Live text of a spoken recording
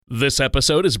This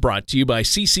episode is brought to you by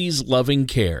CC's Loving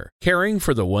Care, caring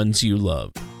for the ones you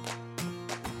love.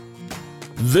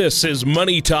 This is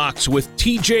Money Talks with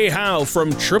TJ Howe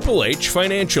from Triple H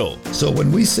Financial. So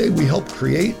when we say we help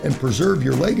create and preserve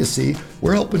your legacy,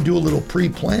 we're helping do a little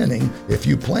pre-planning. If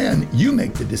you plan, you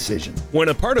make the decision. When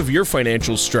a part of your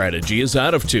financial strategy is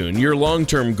out of tune, your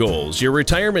long-term goals, your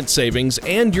retirement savings,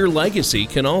 and your legacy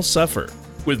can all suffer.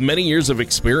 With many years of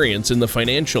experience in the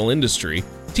financial industry,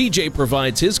 TJ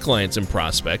provides his clients and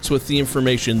prospects with the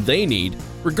information they need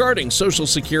regarding Social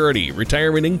Security,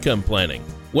 retirement income planning,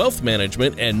 wealth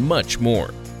management, and much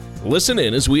more. Listen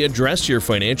in as we address your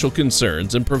financial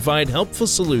concerns and provide helpful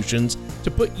solutions to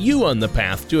put you on the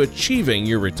path to achieving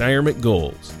your retirement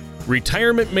goals.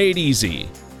 Retirement made easy.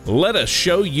 Let us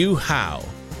show you how.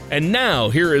 And now,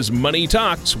 here is Money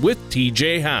Talks with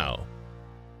TJ Howe.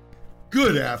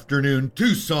 Good afternoon,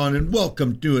 Tucson, and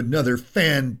welcome to another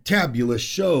fantabulous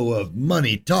show of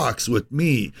Money Talks with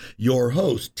me, your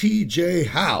host, TJ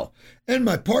Howe, and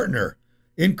my partner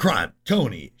in crime,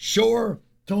 Tony Shore.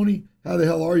 Tony, how the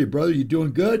hell are you, brother? You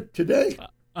doing good today?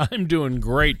 I'm doing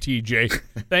great, TJ.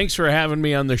 Thanks for having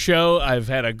me on the show. I've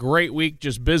had a great week,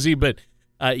 just busy, but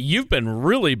you've been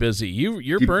really busy.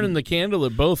 You're burning the candle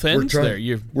at both ends there.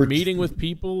 You're meeting with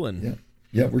people and...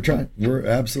 Yeah, we're trying. We're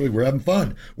having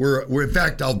fun. We're in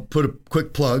fact, I'll put a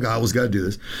quick plug. I always got to do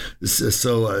this.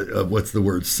 What's the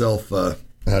word?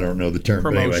 I don't know the term.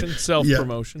 Promotion, but anyway.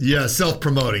 Self-promotion. Yeah,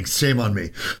 self-promoting. Shame on me.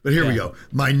 But here we go.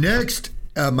 My next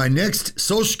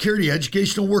Social Security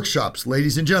educational workshops,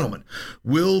 ladies and gentlemen,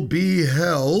 will be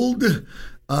held the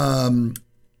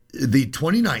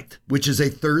 29th, which is a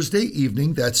Thursday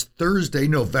evening. That's Thursday,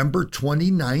 November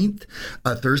 29th,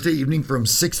 Thursday evening from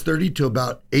 6:30 to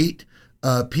about 8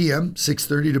 p.m.,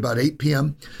 6:30 to about 8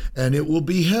 p.m., and it will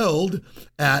be held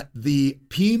at the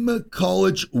Pima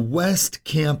College West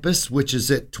campus, which is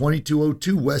at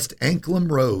 2202 West Anklam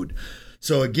Road.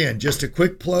 So again, just a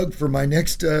quick plug for my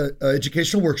next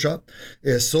educational workshop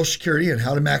is Social Security and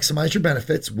how to maximize your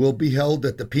benefits will be held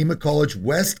at the Pima College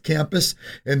West campus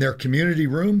in their community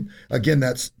room. Again,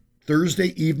 that's Thursday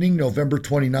evening, November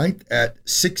 29th at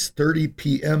 6:30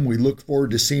 p.m. We look forward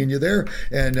to seeing you there.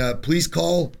 And please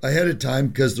call ahead of time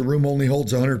because the room only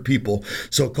holds 100 people.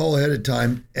 So call ahead of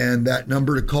time. And that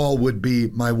number to call would be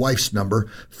my wife's number,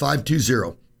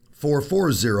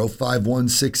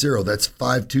 520-440-5160. That's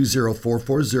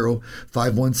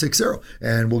 520-440-5160.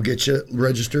 And we'll get you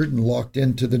registered and locked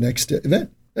into the next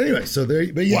event. Anyway, so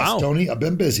there. But yes, wow. Tony, I've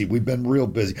been busy. We've been real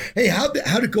busy. Hey, how'd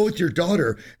it go with your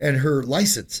daughter and her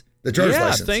license? The driver's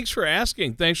license. Thanks for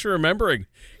asking. Thanks for remembering.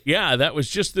 Yeah, that was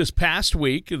just this past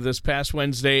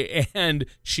Wednesday, and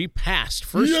she passed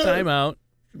first time out.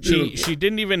 She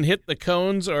didn't even hit the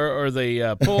cones or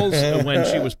the poles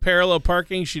when she was parallel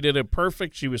parking. She did it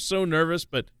perfect. She was so nervous,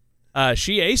 but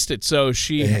she aced it. So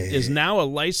she is now a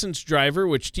licensed driver,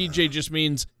 which TJ just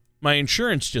means my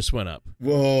insurance just went up.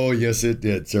 Whoa, yes, it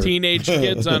did, sir. Teenage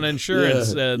kids on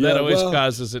insurance, that always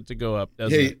causes it to go up,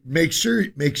 doesn't it? Make sure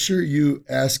you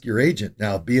ask your agent.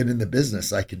 Now, being in the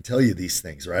business, I can tell you these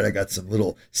things, right? I got some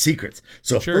little secrets.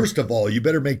 So First of all, you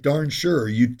better make darn sure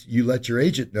you let your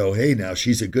agent know, hey, now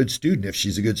she's a good student. If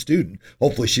she's a good student,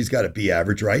 hopefully she's got a B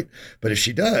average, right? But if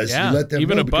she does, you let them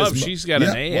even know. Even above, she's got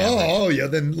an A average.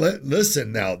 Then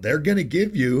listen now. They're going to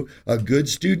give you a good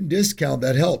student discount.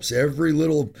 That helps.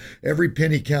 Every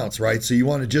penny counts, right? So you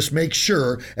want to just make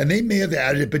sure, and they may have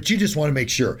added it, but you just want to make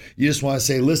sure. You just want to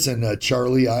say, listen,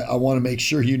 Charlie, I want to make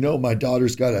sure my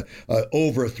daughter's got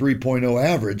over a 3.0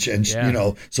 average, and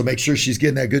so make sure she's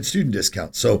getting that good student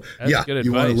discount. So you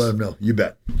want to let them know. You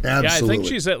bet. Absolutely. Yeah, I think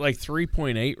she's at like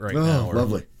 3.8 right now. Oh,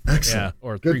 lovely. Excellent. Yeah,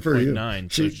 or good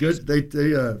 3.9. She's good.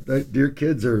 Your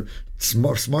kids are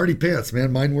smarty pants,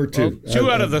 man. Mine were too. Well,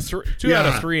 two out of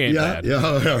three ain't bad.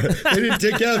 Yeah. They didn't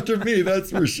take after me,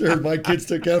 that's for sure. My kids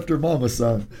took after Mama,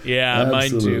 son. Yeah,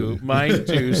 mine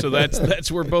too. So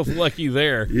that's we're both lucky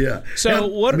there. Yeah. So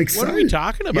what are we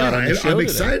talking about on the show I'm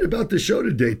excited about the show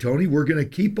today, Tony. We're going to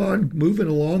keep on moving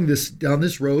along down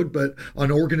this road, but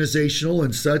on organizational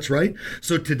and such, right?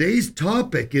 So today's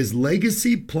topic is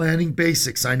legacy planning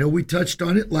basics. I know we touched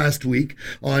on it last week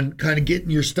on kind of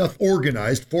getting your stuff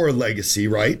organized for a legacy,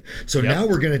 right? So now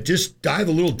we're going to just dive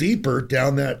a little deeper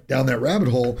down that rabbit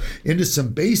hole into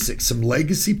some basics, some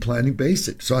legacy planning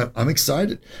basics. So I'm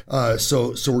excited.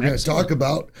 So we're going to talk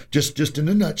about just in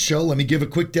a nutshell. Let me give a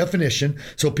quick definition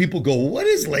so people go, what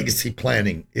is legacy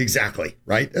planning exactly?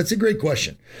 Right? That's a great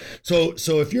question. So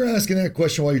if you're asking that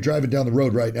question while you're driving down the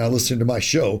road right now, listening to my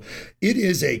show, it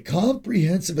is a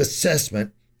comprehensive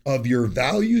assessment of your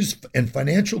values and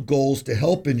financial goals to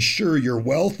help ensure your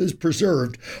wealth is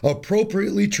preserved,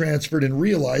 appropriately transferred, and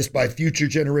realized by future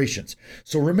generations.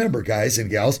 So remember, guys and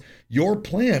gals, your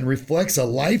plan reflects a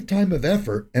lifetime of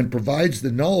effort and provides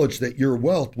the knowledge that your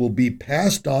wealth will be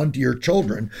passed on to your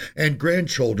children and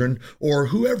grandchildren, or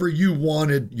whoever you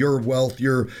wanted your wealth,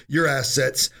 your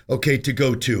assets, okay, to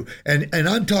go to. And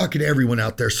I'm talking to everyone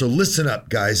out there. So listen up,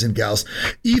 guys and gals.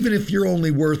 Even if you're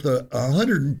only worth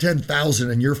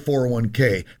 $110,000 in your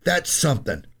 401k, that's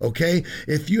something. Okay,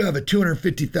 if you have a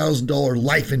 $250,000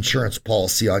 life insurance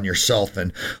policy on yourself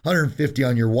and $150,000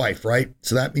 on your wife, right?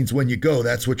 So that means when you go,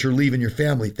 that's what you're leaving your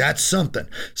family. That's something.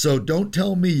 So don't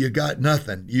tell me you got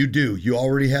nothing. You do. You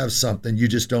already have something. You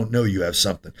just don't know you have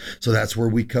something. So that's where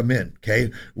we come in.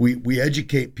 Okay, we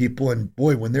educate people, and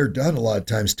boy, when they're done, a lot of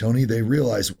times, Tony, they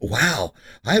realize, wow,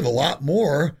 I have a lot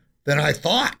more than I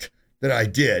thought that I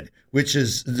did, which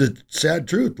is the sad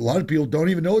truth. A lot of people don't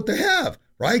even know what they have.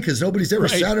 Right? Because nobody's ever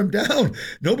sat them down.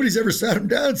 Nobody's ever sat them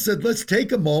down and said, let's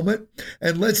take a moment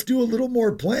and let's do a little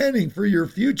more planning for your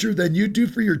future than you do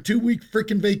for your 2-week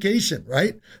freaking vacation,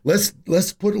 right? Let's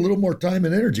put a little more time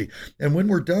and energy. And when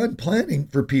we're done planning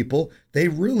for people, they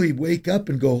really wake up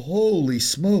and go, holy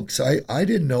smokes, I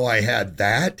didn't know I had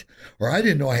that, or I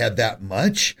didn't know I had that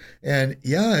much. And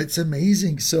yeah, it's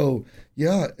amazing. So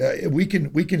yeah, we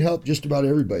can help just about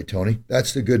everybody, Tony.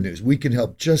 That's the good news. We can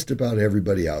help just about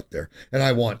everybody out there. And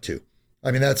I want to.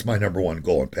 I mean, that's my number one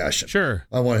goal and passion. Sure.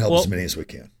 I want to help as many as we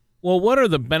can. Well, what are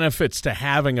the benefits to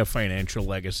having a financial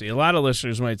legacy? A lot of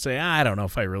listeners might say, I don't know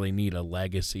if I really need a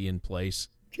legacy in place.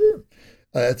 Sure.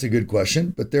 That's a good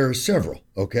question, but there are several,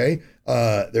 okay?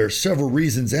 There are several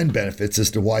reasons and benefits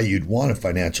as to why you'd want a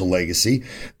financial legacy.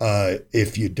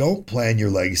 If you don't plan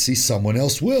your legacy, someone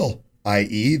else will.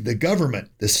 I.e. the government,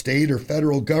 the state or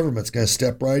federal government's going to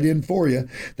step right in for you.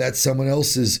 That someone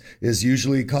else is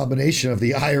usually a combination of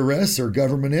the IRS or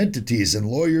government entities and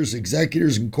lawyers,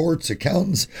 executors, and courts,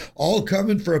 accountants, all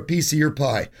coming for a piece of your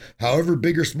pie. However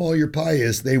big or small your pie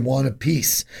is, they want a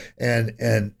piece. And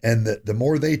the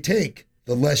more they take,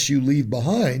 the less you leave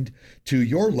behind to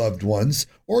your loved ones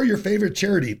or your favorite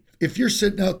charity. If you're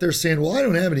sitting out there saying, well, I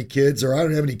don't have any kids, or I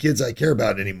don't have any kids I care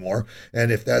about anymore,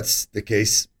 and if that's the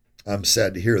case, I'm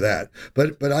sad to hear that.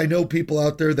 But I know people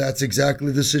out there, that's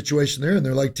exactly the situation they're in.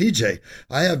 They're like, TJ,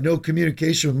 I have no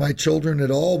communication with my children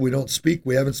at all. We don't speak.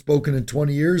 We haven't spoken in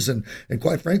 20 years. And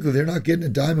quite frankly, they're not getting a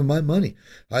dime of my money.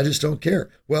 I just don't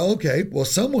care. Well, okay. Well,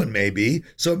 someone may be.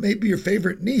 So it may be your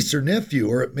favorite niece or nephew,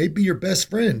 or it may be your best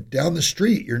friend down the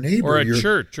street, your neighbor. Or a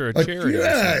church or a charity.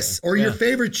 Yes. Or your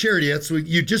favorite charity. That's what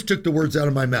you just took the words out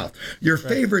of my mouth. Your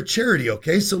favorite charity.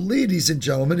 Okay. So ladies and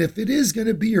gentlemen, if it is going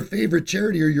to be your favorite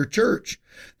charity or your church,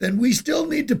 then we still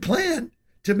need to plan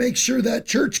to make sure that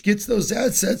church gets those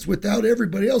assets without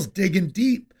everybody else digging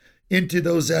deep into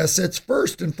those assets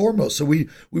first and foremost. So we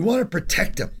want to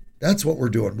protect them. That's what we're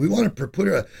doing. We want to put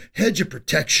a hedge of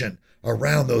protection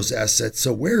around those assets.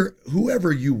 So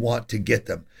whoever you want to get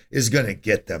them is going to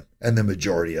get them, and the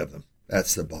majority of them.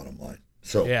 That's the bottom line.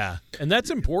 So yeah, and that's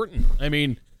important. I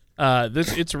mean,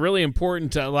 it's really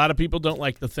important. A lot of people don't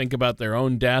like to think about their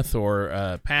own death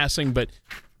or passing, but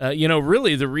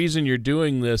really the reason you're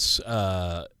doing this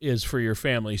is for your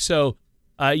family. So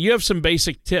you have some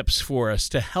basic tips for us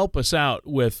to help us out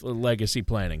with legacy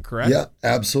planning, correct? Yeah,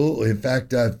 absolutely. In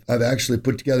fact, I've actually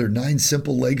put together 9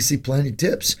 simple legacy planning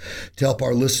tips to help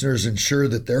our listeners ensure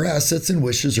that their assets and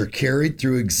wishes are carried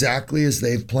through exactly as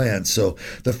they've planned. So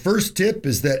the first tip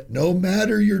is that no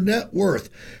matter your net worth,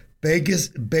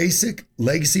 basic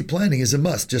legacy planning is a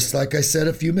must. Just like I said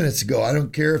a few minutes ago, I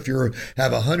don't care if you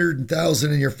have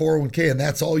 $100,000 in your 401k and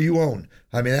that's all you own.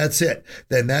 I mean, that's it.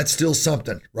 Then that's still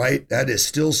something, right? That is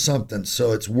still something.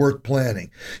 So it's worth planning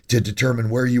to determine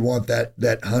where you want that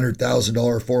 $100,000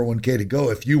 401k to go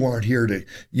if you aren't here to,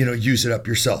 use it up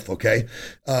yourself. Okay.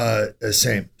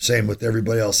 Same with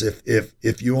everybody else.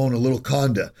 If you own a little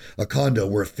condo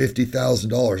worth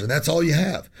 $50,000 and that's all you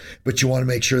have, but you want to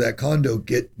make sure that condo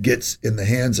gets in the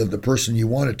hands of the person you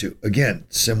want it to. Again,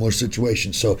 similar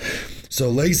situation. So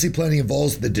legacy planning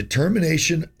involves the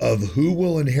determination of who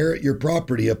will inherit your property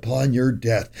upon your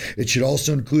death. It should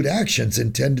also include actions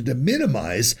intended to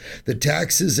minimize the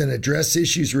taxes and address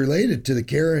issues related to the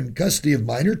care and custody of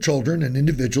minor children and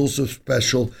individuals with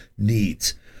special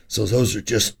needs. So those are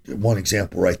just one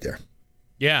example right there.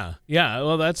 Yeah.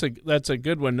 Well, that's a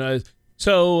good one.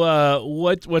 So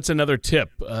what's another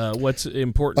tip? What's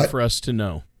important for us to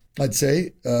know? I'd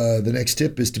say the next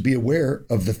tip is to be aware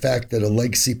of the fact that a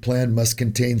legacy plan must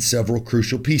contain several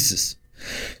crucial pieces.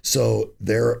 So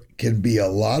there can be a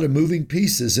lot of moving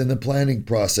pieces in the planning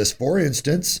process. For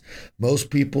instance, most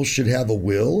people should have a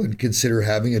will and consider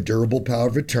having a durable power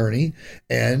of attorney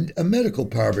and a medical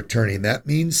power of attorney. And that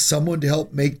means someone to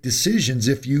help make decisions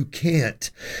if you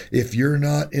can't. If you're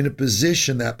not in a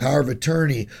position, that power of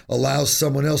attorney allows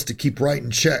someone else to keep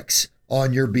writing checks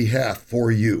on your behalf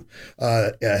for you.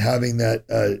 Having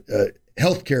that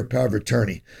healthcare power of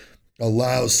attorney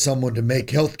allows someone to make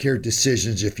healthcare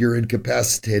decisions if you're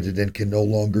incapacitated and can no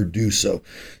longer do so.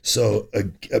 So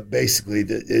basically,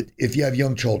 if you have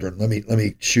young children, let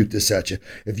me shoot this at you.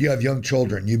 If you have young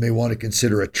children, you may want to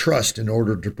consider a trust in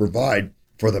order to provide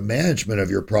for the management of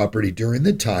your property during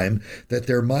the time that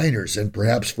they're minors, and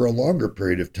perhaps for a longer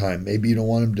period of time. Maybe you don't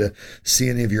want them to see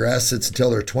any of your assets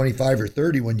until they're 25 or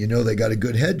 30 when you know they got a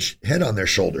good head on their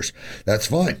shoulders. That's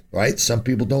fine, right? Some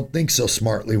people don't think so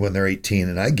smartly when they're 18,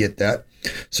 and I get that.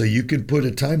 So you can put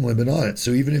a time limit on it. So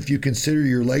even if you consider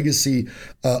your legacy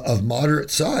of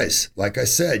moderate size, like I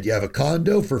said, you have a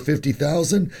condo for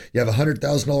 $50,000, you have a $100,000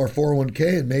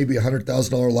 401k, and maybe a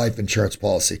 $100,000 life insurance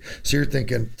policy. So you're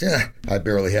thinking, I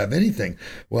barely have anything.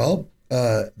 Well,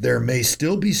 there may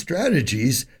still be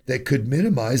strategies that could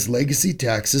minimize legacy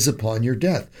taxes upon your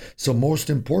death. So most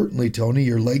importantly, Tony,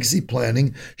 your legacy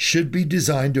planning should be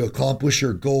designed to accomplish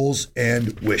your goals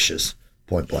and wishes.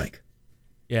 Point blank.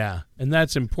 Yeah, and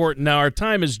that's important. Now, our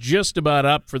time is just about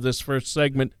up for this first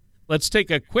segment. Let's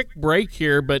take a quick break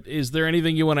here, but is there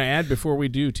anything you want to add before we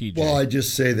do, TJ? Well, I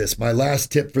just say this. My last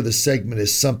tip for the segment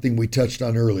is something we touched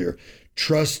on earlier.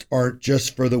 Trusts aren't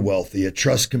just for the wealthy. A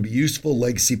trust can be a useful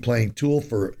legacy planning tool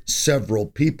for several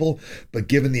people, but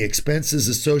given the expenses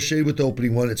associated with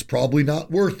opening one, it's probably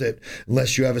not worth it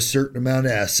unless you have a certain amount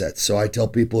of assets. So I tell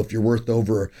people if you're worth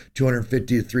over $250,000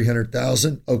 to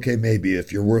 $300,000, okay, maybe.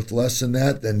 If you're worth less than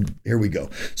that, then here we go.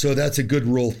 So that's a good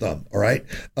rule of thumb, all right?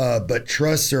 But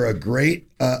trusts are a great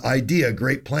idea,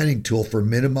 great planning tool for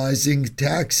minimizing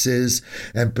taxes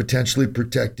and potentially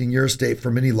protecting your estate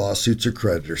from any lawsuits or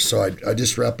creditors. So I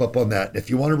just wrap up on that. If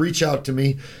you want to reach out to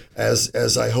me,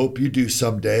 as I hope you do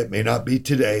someday, it may not be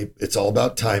today. It's all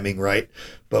about timing, right?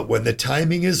 But when the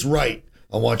timing is right,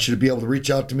 I want you to be able to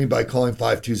reach out to me by calling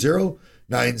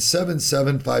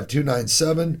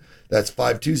 520-977-5297. That's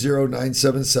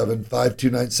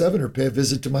 520-977-5297, or pay a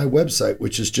visit to my website,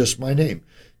 which is just my name,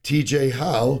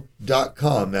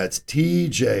 tjhowe.com. That's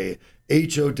tjhowe.com.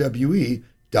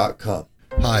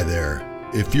 Hi there.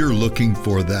 If you're looking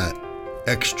for that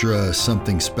extra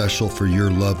something special for your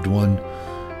loved one,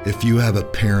 if you have a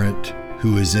parent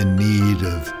who is in need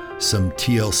of some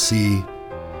TLC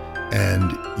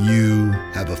and you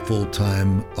have a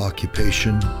full-time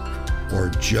occupation or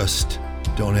just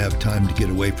don't have time to get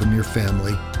away from your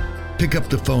family, pick up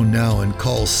the phone now and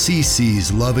call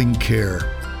CC's Loving Care.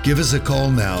 Give us a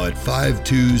call now at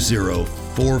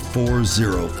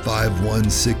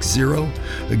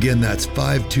 520-440-5160. Again, that's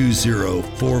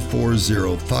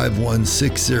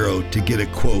 520-440-5160 to get a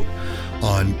quote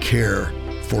on care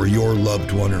for your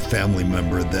loved one or family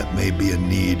member that may be in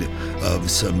need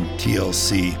of some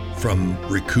TLC from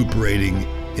recuperating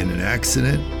in an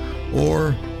accident,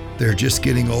 or they're just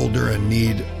getting older and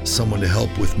need someone to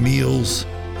help with meals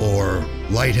or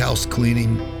lighthouse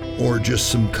cleaning or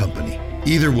just some company.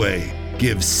 Either way,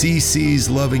 give CC's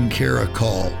Loving Care a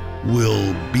call.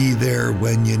 We'll be there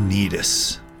when you need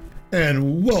us.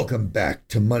 And welcome back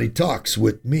to Money Talks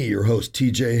with me, your host,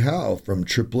 TJ Howe from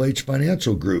Triple H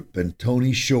Financial Group, and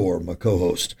Tony Shore, my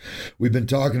co-host. We've been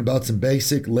talking about some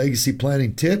basic legacy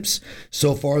planning tips.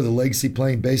 So far, the legacy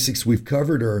planning basics we've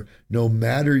covered are no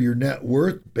matter your net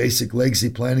worth, basic legacy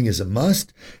planning is a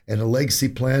must, and a legacy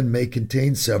plan may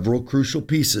contain several crucial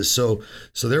pieces. So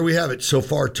there we have it. So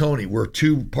far, Tony, we're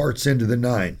 2 parts into the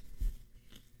 9.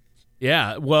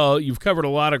 Yeah, well, you've covered a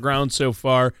lot of ground so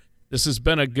far. This has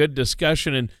been a good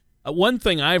discussion, and one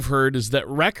thing I've heard is that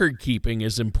record keeping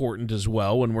is important as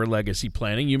well when we're legacy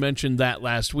planning. You mentioned that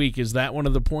last week. Is that one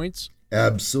of the points?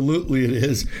 Absolutely, it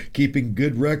is. Keeping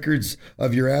good records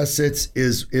of your assets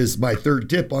is my third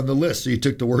tip on the list. So you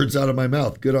took the words out of my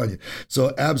mouth. Good on you.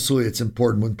 So absolutely, it's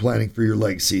important when planning for your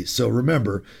legacy. So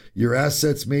remember, your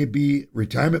assets may be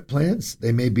retirement plans,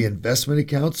 they may be investment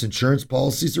accounts, insurance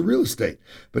policies, or real estate.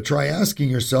 But try asking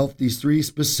yourself these 3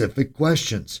 specific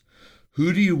questions.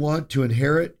 Who do you want to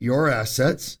inherit your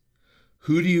assets?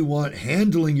 Who do you want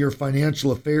handling your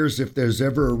financial affairs if there's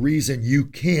ever a reason you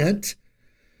can't?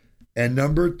 And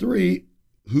number 3,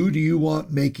 who do you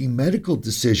want making medical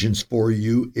decisions for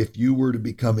you if you were to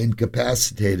become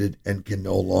incapacitated and can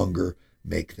no longer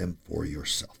make them for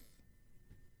yourself?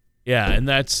 Yeah, and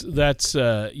that's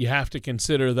you have to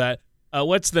consider that.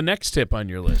 What's the next tip on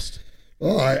your list?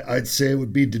 Well, I'd say it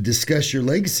would be to discuss your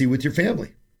legacy with your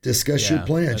family. Discuss your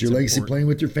plans, your legacy plan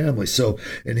with your family. So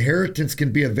inheritance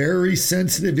can be a very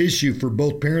sensitive issue for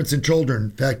both parents and children.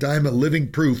 In fact, I'm a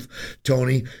living proof,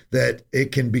 Tony, that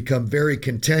it can become very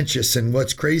contentious. And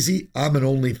what's crazy, I'm an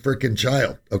only freaking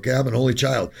child. Okay, I'm an only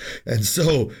child. And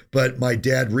so, but my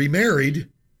dad remarried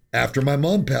after my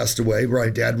mom passed away. My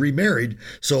dad remarried.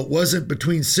 So it wasn't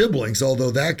between siblings,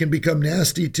 although that can become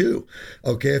nasty too.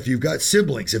 Okay, if you've got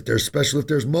siblings, especially if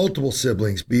there's multiple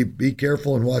siblings, be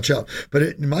careful and watch out. But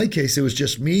in my case, it was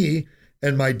just me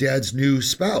and my dad's new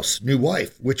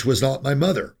wife, which was not my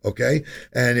mother. Okay.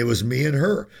 And it was me and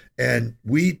her. And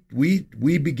we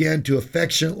began to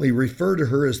affectionately refer to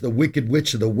her as the Wicked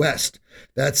Witch of the West.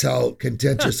 That's how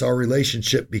contentious our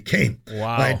relationship became.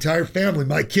 Wow. My entire family,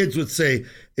 my kids would say,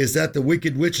 "Is that the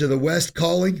Wicked Witch of the West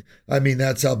calling?" I mean,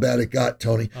 that's how bad it got,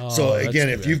 Tony. So again,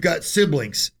 if you've got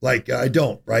siblings, like I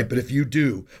don't, right? But if you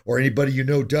do, or anybody you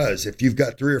know does, if you've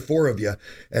got 3 or 4 of you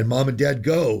and mom and dad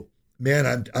go,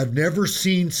 man, I've never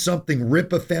seen something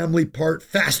rip a family apart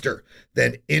faster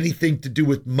than anything to do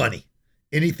with money.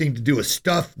 Anything to do with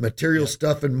stuff, material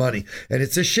stuff, and money. And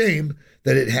it's a shame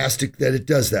that it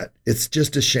does that. It's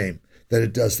just a shame that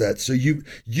it does that. So you,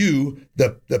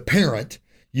 the parent,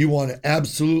 you want to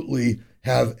absolutely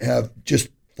have just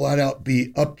flat out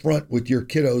be upfront with your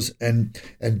kiddos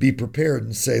and be prepared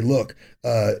and say, look,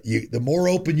 the more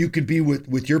open you can be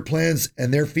with your plans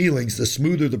and their feelings, the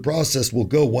smoother the process will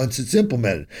go once it's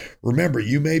implemented. Remember,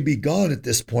 you may be gone at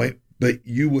this point, but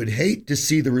you would hate to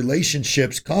see the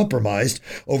relationships compromised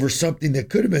over something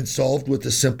that could have been solved with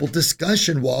a simple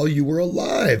discussion while you were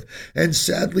alive. And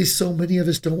sadly, so many of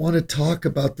us don't want to talk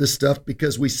about this stuff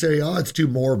because we say, oh, it's too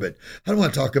morbid. I don't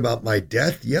want to talk about my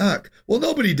death. Yuck. Well,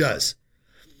 nobody does.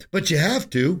 But you have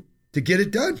to get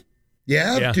it done. You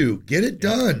have to get it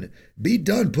done. Be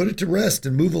done. Put it to rest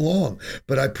and move along.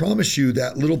 But I promise you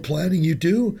that little planning you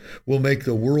do will make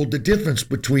the world of difference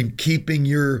between keeping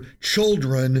your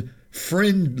children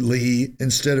friendly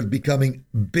instead of becoming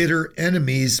bitter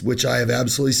enemies, which I have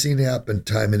absolutely seen happen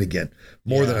time and again,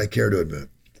 more than I care to admit.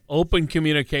 Open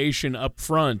communication up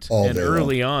front and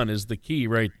early on is the key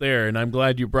right there, and I'm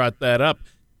glad you brought that up.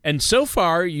 And so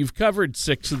far, you've covered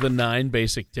 6 of the 9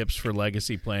 basic tips for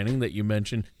legacy planning that you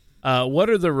mentioned. What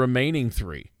are the remaining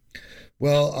 3?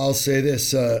 Well, I'll say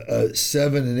this,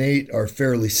 7 and 8 are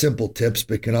fairly simple tips,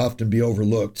 but can often be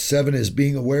overlooked. 7 is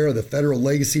being aware of the federal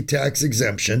legacy tax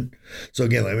exemption. So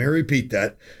again, let me repeat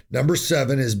that. Number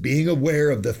 7 is being aware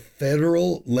of the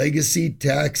federal legacy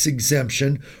tax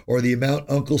exemption, or the amount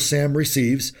Uncle Sam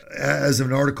receives. As of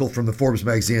an article from the Forbes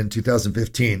magazine in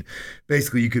 2015,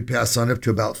 basically you could pass on up to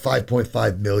about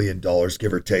 $5.5 million,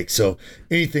 give or take. So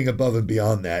anything above and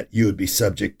beyond that, you would be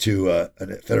subject to a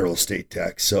federal estate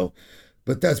tax. So,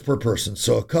 but that's per person.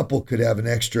 So a couple could have an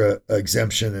extra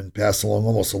exemption and pass along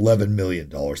almost $11 million.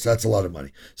 That's a lot of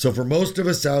money. So for most of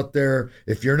us out there,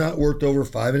 if you're not worth over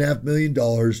 $5.5 million,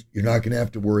 you're not going to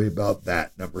have to worry about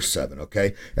that. Number 7,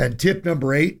 okay? And tip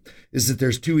number 8 is that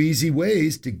there's 2 easy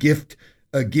ways to give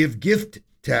gift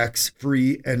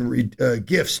tax-free and give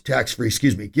gifts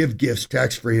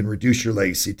tax-free and reduce your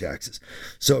legacy taxes.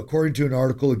 So according to an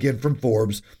article, again, from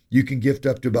Forbes, you can gift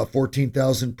up to about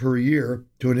 $14,000 per year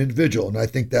to an individual. And I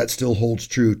think that still holds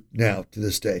true now to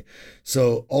this day.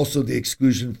 So also the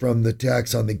exclusion from the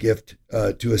tax on the gift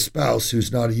to a spouse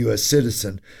who's not a U.S.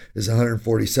 citizen is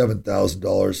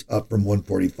 $147,000, up from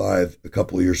 $145,000 a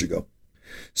couple of years ago.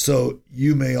 So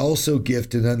you may also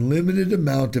gift an unlimited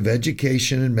amount of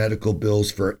education and medical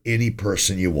bills for any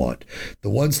person you want. The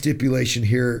one stipulation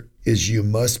here is you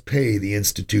must pay the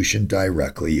institution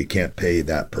directly. You can't pay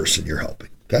that person you're helping.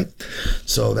 Okay,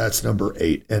 so that's number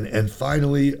 8. And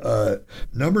finally,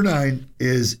 number 9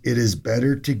 is it is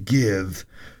better to give,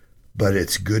 but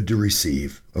it's good to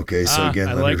receive. Okay, so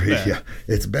again, let me read. Yeah,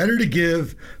 it's better to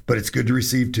give, but it's good to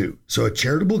receive too. So a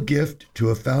charitable gift to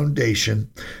a foundation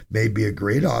may be a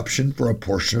great option for a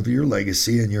portion of your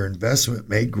legacy, and your investment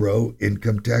may grow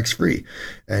income tax free.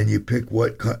 And you pick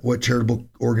what charitable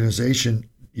organization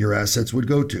your assets would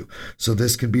go to. So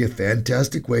this can be a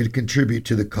fantastic way to contribute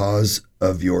to the cause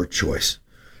of your choice.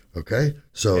 Okay,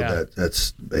 so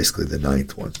that's basically the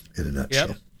 9th one in a nutshell.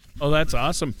 Yep. Oh, that's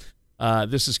awesome.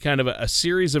 This is kind of a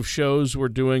series of shows we're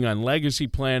doing on legacy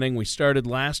planning. We started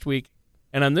last week,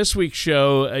 and on this week's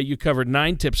show, you covered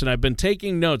 9 tips, and I've been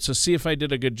taking notes, so see if I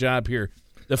did a good job here.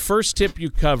 The first tip you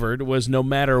covered was no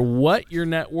matter what your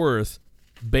net worth,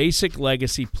 basic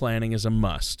legacy planning is a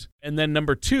must. And then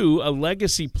number 2, a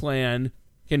legacy plan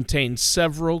contains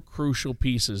several crucial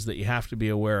pieces that you have to be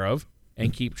aware of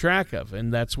and keep track of,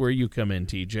 and that's where you come in,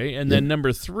 TJ. And then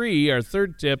number 3, our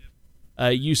third tip,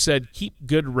 You said keep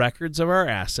good records of our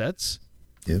assets.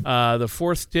 Yep. The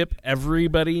fourth tip,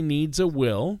 everybody needs a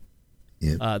will.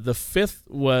 Yep. The fifth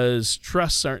was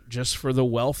trusts aren't just for the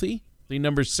wealthy. The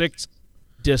number 6,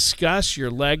 discuss your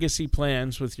legacy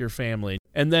plans with your family.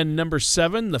 And then number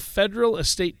 7, the federal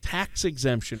estate tax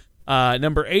exemption.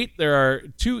 Number 8, there are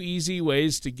 2 easy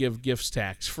ways to give gifts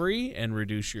tax-free and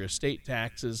reduce your estate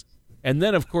taxes. And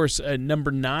then, of course,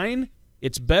 number 9,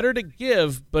 it's better to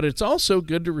give, but it's also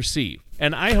good to receive.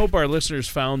 And I hope our listeners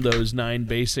found those 9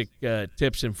 basic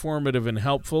tips informative and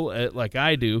helpful, like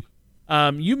I do.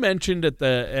 You mentioned at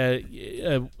that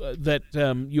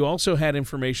you also had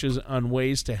information on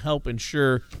ways to help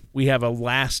ensure we have a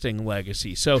lasting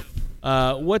legacy. So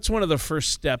what's one of the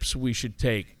first steps we should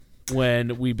take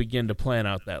when we begin to plan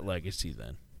out that legacy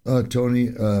then? Tony,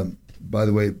 by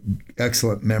the way,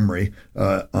 excellent memory,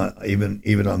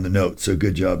 even on the note. So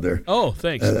good job there. Oh,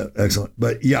 thanks. Excellent.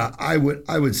 But yeah, I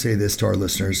would say this to our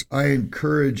listeners. I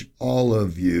encourage all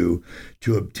of you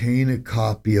to obtain a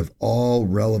copy of all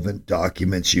relevant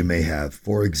documents you may have.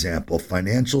 For example,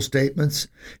 financial statements.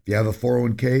 If you have a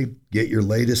 401k, get your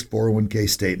latest 401k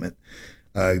statement.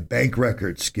 Bank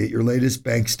records, get your latest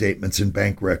bank statements and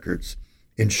bank records.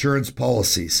 Insurance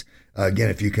policies. Again,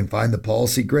 if you can find the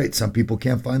policy, great. Some people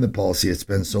can't find the policy. It's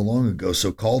been so long ago.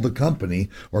 So call the company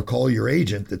or call your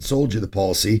agent that sold you the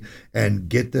policy and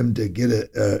get them to get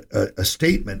a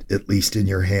statement, at least in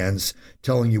your hands,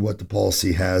 telling you what the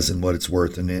policy has and what it's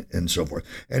worth and so forth.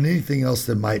 And anything else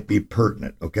that might be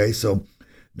pertinent. Okay. So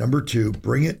number 2,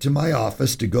 bring it to my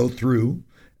office to go through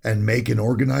and make an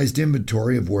organized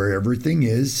inventory of where everything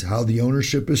is, how the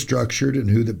ownership is structured, and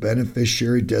who the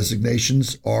beneficiary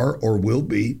designations are or will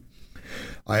be.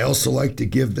 I also like to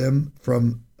give them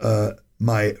from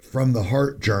my From the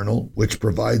Heart journal, which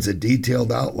provides a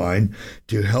detailed outline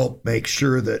to help make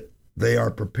sure that they are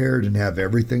prepared and have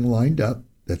everything lined up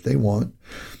that they want.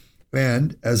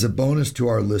 And as a bonus to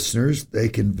our listeners, you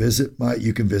can visit my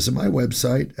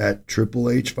website at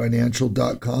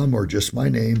triplehfinancial.com or just my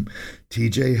name,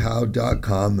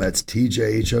 tjhowe.com. That's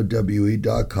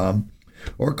tjhowe.com.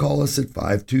 Or call us at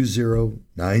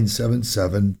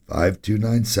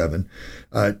 520-977-5297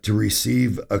 to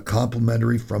receive a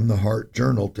complimentary From the Heart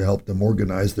journal to help them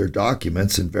organize their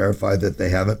documents and verify that they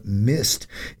haven't missed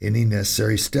any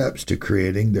necessary steps to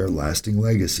creating their lasting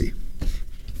legacy.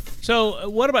 So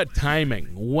what about timing?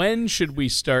 When should we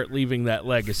start leaving that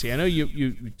legacy? I know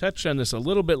you touched on this a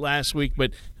little bit last week,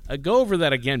 but go over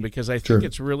that again because I think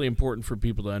it's really important for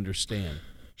people to understand.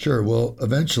 Sure. Well,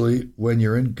 eventually, when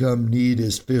your income need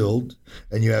is filled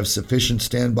and you have sufficient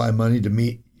standby money to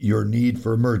meet your need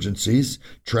for emergencies,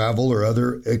 travel, or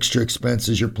other extra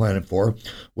expenses you're planning for,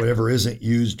 whatever isn't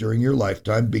used during your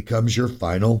lifetime becomes your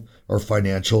final or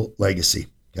financial legacy.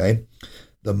 Okay.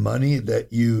 The money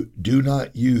that you do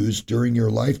not use during your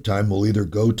lifetime will either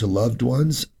go to loved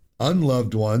ones,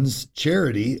 unloved ones,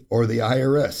 charity, or the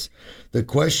IRS. The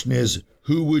question is,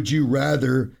 who would you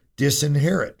rather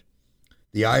disinherit?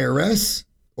 The IRS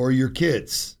or your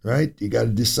kids, right? You got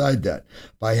to decide that.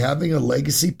 By having a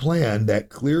legacy plan that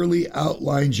clearly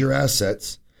outlines your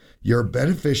assets, your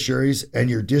beneficiaries, and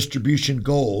your distribution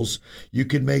goals, you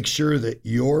can make sure that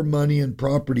your money and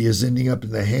property is ending up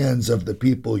in the hands of the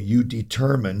people you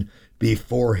determine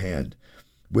beforehand.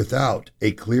 Without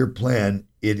a clear plan,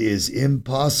 it is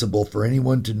impossible for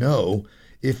anyone to know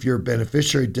if your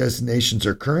beneficiary designations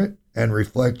are current and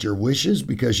reflect your wishes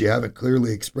because you haven't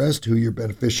clearly expressed who your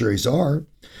beneficiaries are.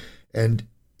 And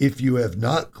if you have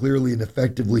not clearly and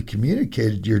effectively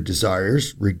communicated your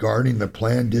desires regarding the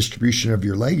planned distribution of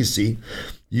your legacy,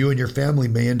 you and your family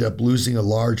may end up losing a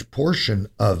large portion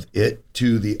of it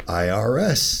to the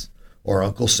IRS or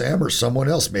Uncle Sam or someone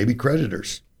else, maybe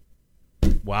creditors.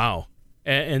 Wow.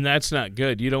 And that's not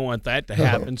good. You don't want that to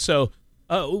happen. So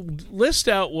list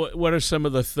out what are some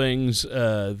of the things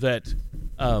that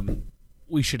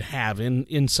we should have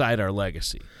inside our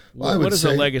legacy. What does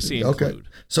a legacy include? Okay.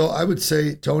 So I would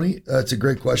say, Tony, it's a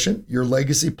great question. Your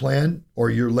legacy plan or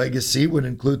your legacy would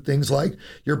include things like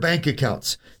your bank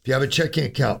accounts. If you have a checking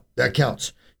account, that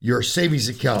counts. Your savings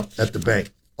account at the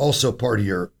bank, also part of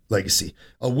your legacy.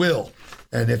 A will.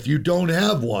 And if you don't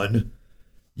have one,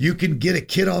 you can get a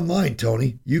kit online,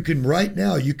 Tony. You can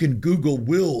Google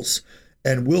wills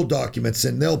and will documents,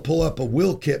 and they'll pull up a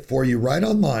will kit for you right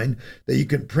online that you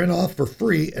can print off for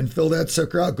free and fill that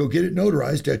sucker out. Go get it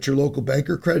notarized at your local bank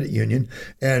or credit union,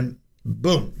 and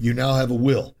boom, you now have a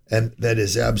will, and that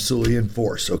is absolutely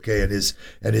enforced. Okay, it is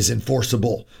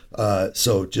enforceable.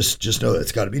 So just know that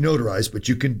it's got to be notarized, but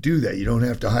you can do that. You don't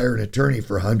have to hire an attorney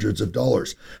for hundreds of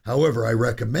dollars. However, I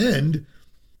recommend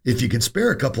if you can spare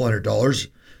a couple $100,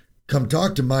 come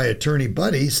talk to my attorney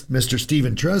buddy, Mr.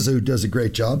 Steven Trezza, who does a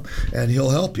great job, and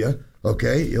he'll help you.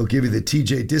 Okay, he'll give you the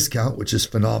TJ discount, which is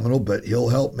phenomenal, but he'll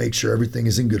help make sure everything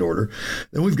is in good order.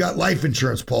 Then we've got life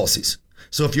insurance policies.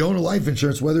 So if you own a life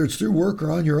insurance, whether it's through work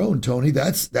or on your own, Tony,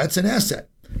 that's an asset.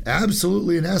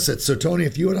 Absolutely an asset. So Tony,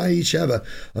 if you and I each have a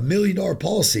 $1 million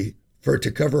policy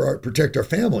to protect our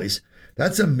families,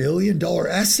 that's $1 million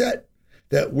asset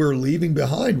that we're leaving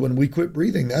behind when we quit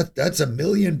breathing. That's $1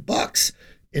 million.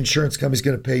 Insurance company's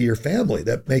going to pay your family.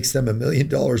 That makes them $1 million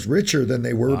richer than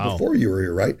they were before you were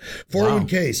here, right?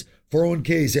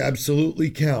 401ks absolutely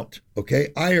count. Okay,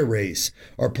 IRAs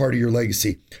are part of your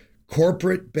legacy.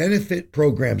 Corporate benefit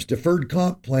programs, deferred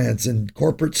comp plans, and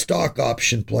corporate stock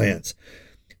option plans.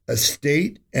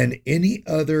 Estate and any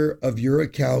other of your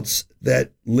accounts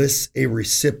that lists a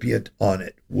recipient on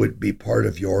it would be part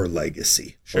of your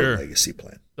legacy or legacy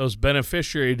plan. Those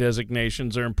beneficiary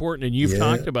designations are important, and you've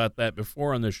talked about that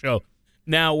before on the show.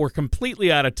 Now we're completely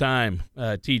out of time,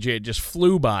 TJ. It just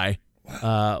flew by.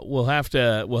 Wow. We'll have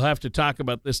to talk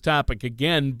about this topic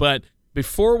again, but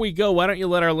before we go, why don't you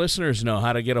let our listeners know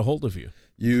how to get a hold of you?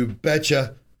 You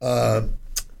betcha.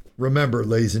 Remember,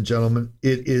 ladies and gentlemen,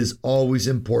 it is always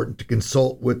important to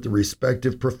consult with the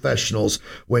respective professionals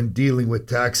when dealing with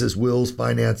taxes, wills,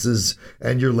 finances,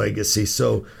 and your legacy.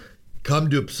 So come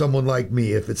to someone like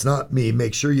me. If it's not me,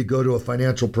 make sure you go to a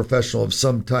financial professional of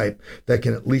some type that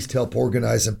can at least help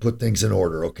organize and put things in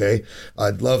order, okay?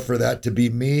 I'd love for that to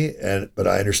be me, but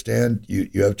I understand you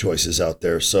have choices out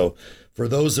there. So for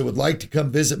those that would like to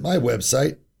come visit my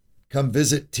website, come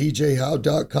visit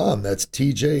tjhowe.com. That's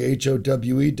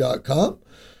tjhowe.com.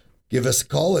 Give us a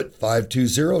call at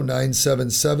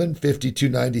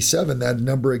 520-977-5297. That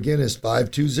number again is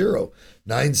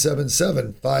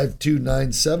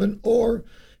 520-977-5297. Or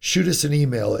shoot us an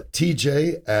email at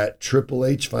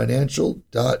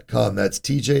tj@triplehfinancial.com. That's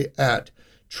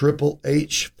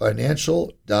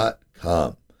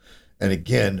tj@triplehfinancial.com. And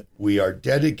again, we are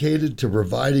dedicated to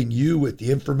providing you with the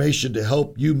information to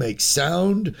help you make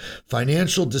sound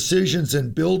financial decisions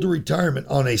and build a retirement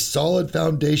on a solid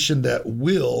foundation that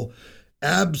will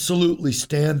absolutely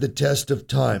stand the test of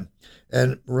time.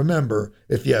 And remember,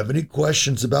 if you have any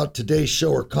questions about today's show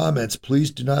or comments,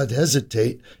 please do not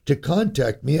hesitate to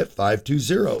contact me at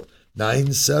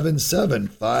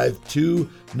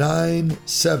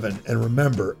 520-977-5297. And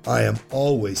remember, I am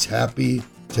always happy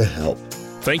to help.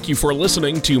 Thank you for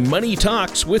listening to Money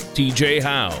Talks with TJ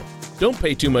Howe. Don't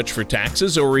pay too much for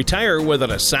taxes or retire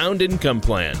without a sound income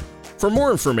plan. For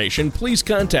more information, please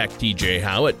contact TJ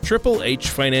Howe at Triple H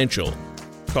Financial.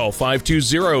 Call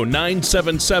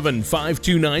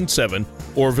 520-977-5297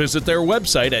 or visit their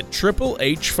website at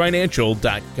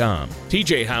triplehfinancial.com.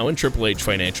 TJ Howe and Triple H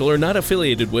Financial are not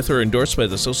affiliated with or endorsed by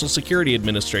the Social Security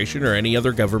Administration or any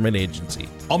other government agency.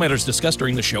 All matters discussed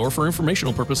during the show are for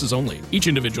informational purposes only. Each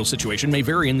individual situation may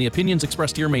vary, and the opinions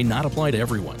expressed here may not apply to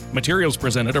everyone. Materials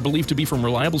presented are believed to be from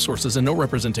reliable sources, and no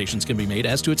representations can be made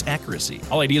as to its accuracy.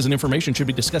 All ideas and information should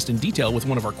be discussed in detail with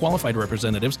one of our qualified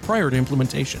representatives prior to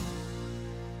implementation.